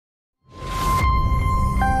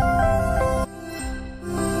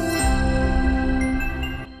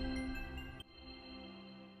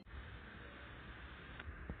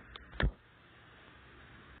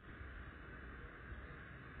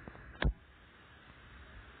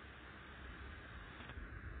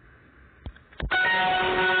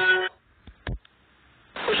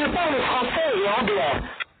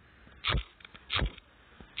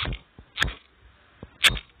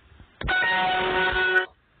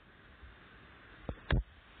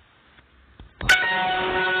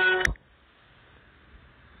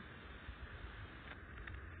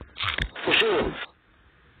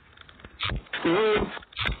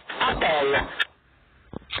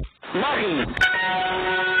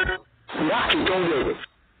L'arc est tombé.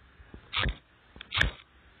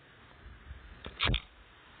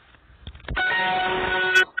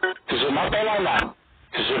 Je m'appelle Anna.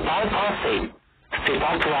 Je parle français. C'est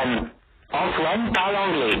Antoine. Antoine parle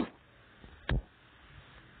anglais.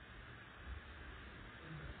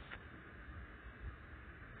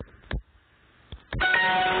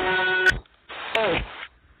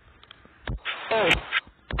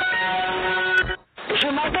 Je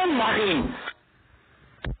m'appelle Marie.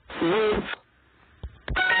 Oui.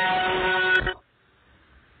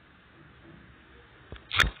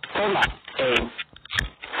 Thomas est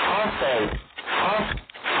français.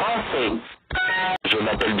 Français. Je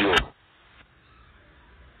m'appelle Duo.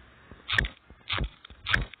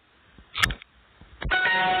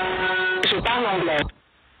 Je parle anglais.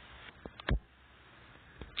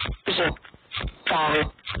 Je parle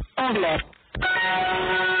anglais.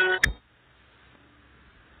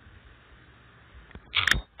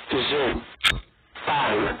 Je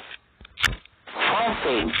parle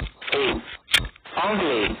français et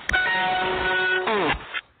anglais.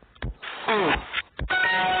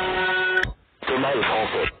 Thomas est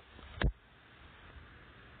français.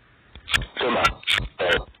 Thomas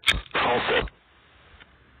est français.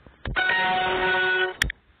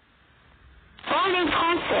 On est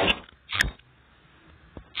français.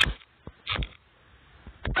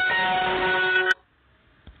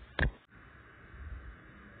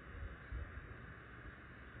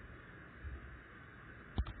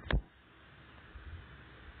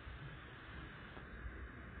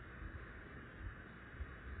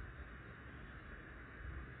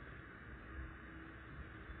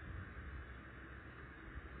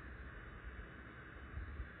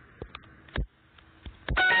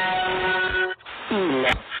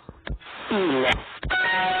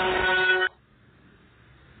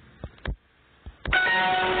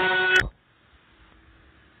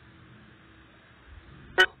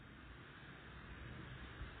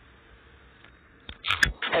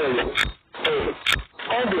 Elle est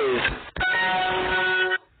anglaise.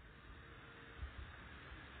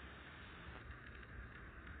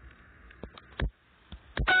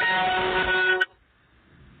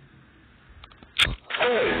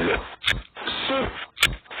 Elle se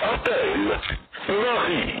appelle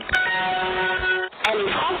Marie. Elle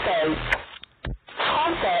est française.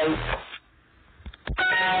 Française.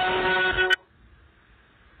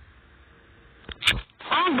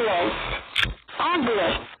 Anglaise.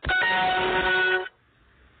 Anglais.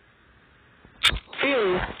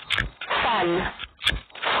 Une femme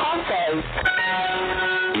française.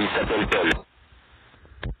 Il s'appelle Paul.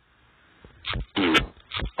 Il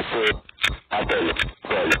s'appelle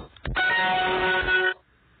Paul.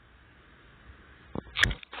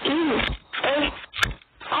 Il est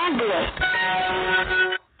anglais.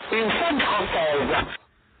 Une femme française.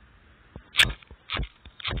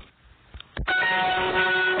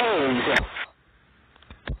 11.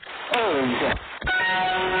 11.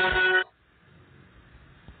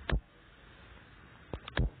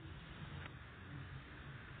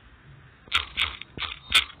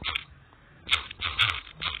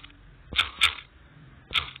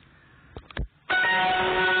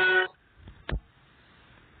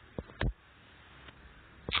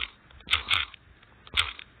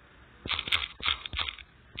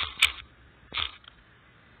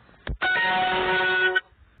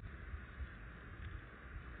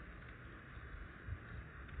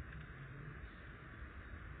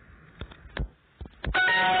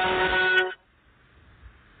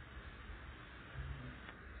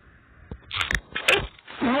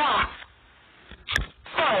 Moi,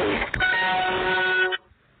 Paul.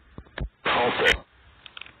 Français.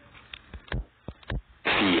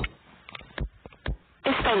 Fille.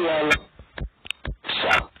 Espagnol.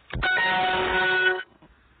 Chat.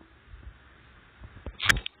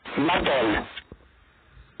 M'appelle.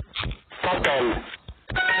 S'appelle.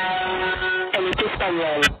 Elle est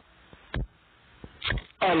espagnole.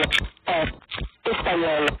 Elle est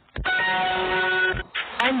espagnole.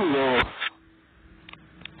 Agneau.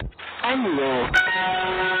 Agneau.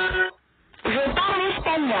 Je parle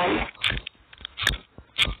espagnol.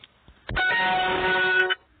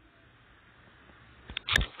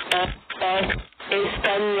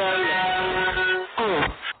 Espagnol.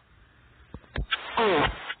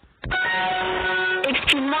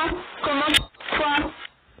 Excuse-moi, comment toi?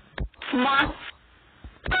 Moi?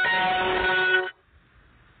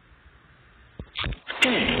 Qui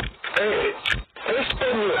est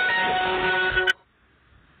espagnol?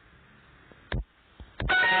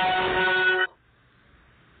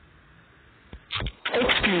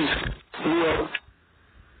 Excuse-moi.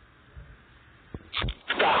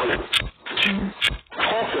 Parle.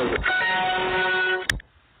 Française.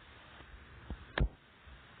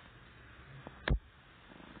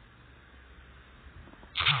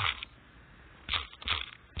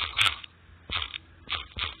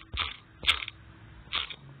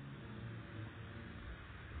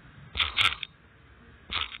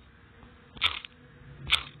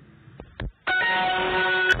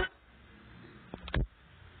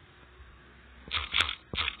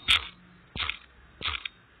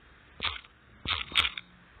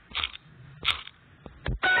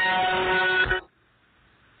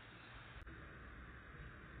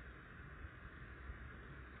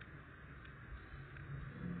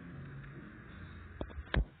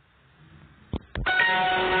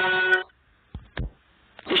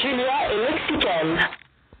 Julia est mexicaine.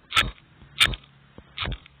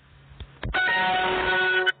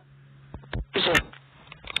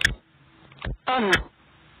 Homme.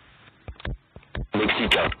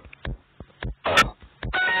 Mexicain.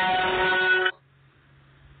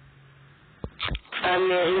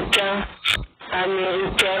 Américain.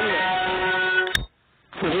 Américaine.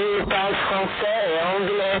 Je parle français et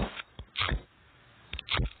anglais.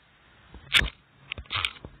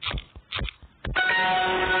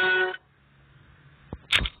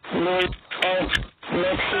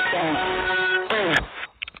 Mexicain.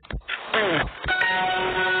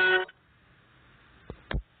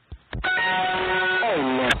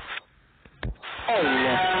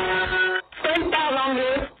 Elle parle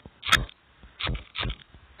anglais.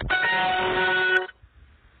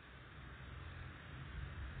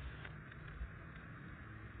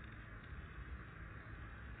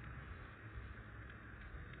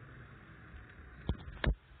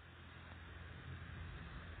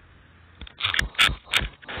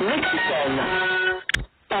 Mexicaine.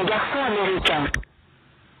 Un garçon américain.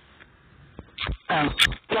 Un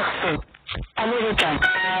garçon américain.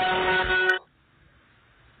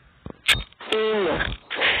 Une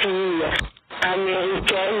fille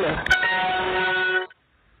américaine.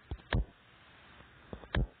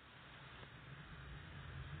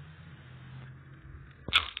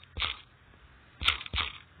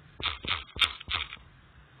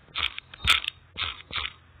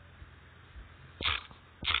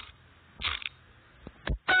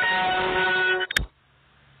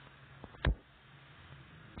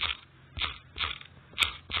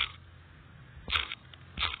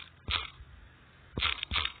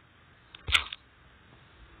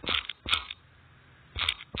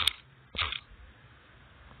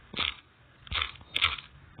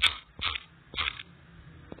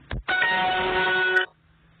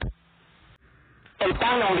 Elle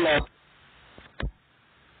parle anglais.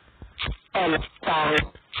 Elle parle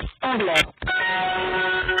anglais.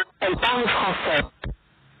 Elle parle français.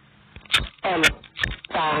 Elle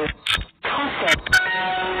parle français.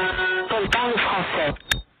 Elle parle français.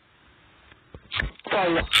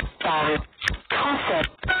 Elle parle français.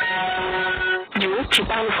 Duo, tu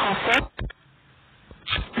parles français?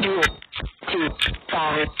 Duo, tu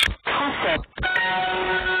parles français.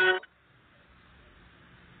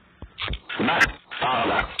 Max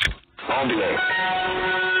parle anglais.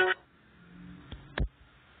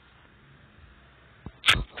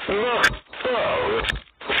 Marc parle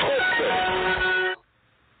français.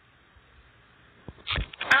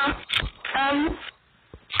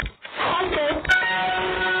 Français.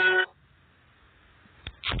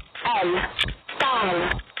 Elle parle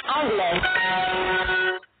anglais.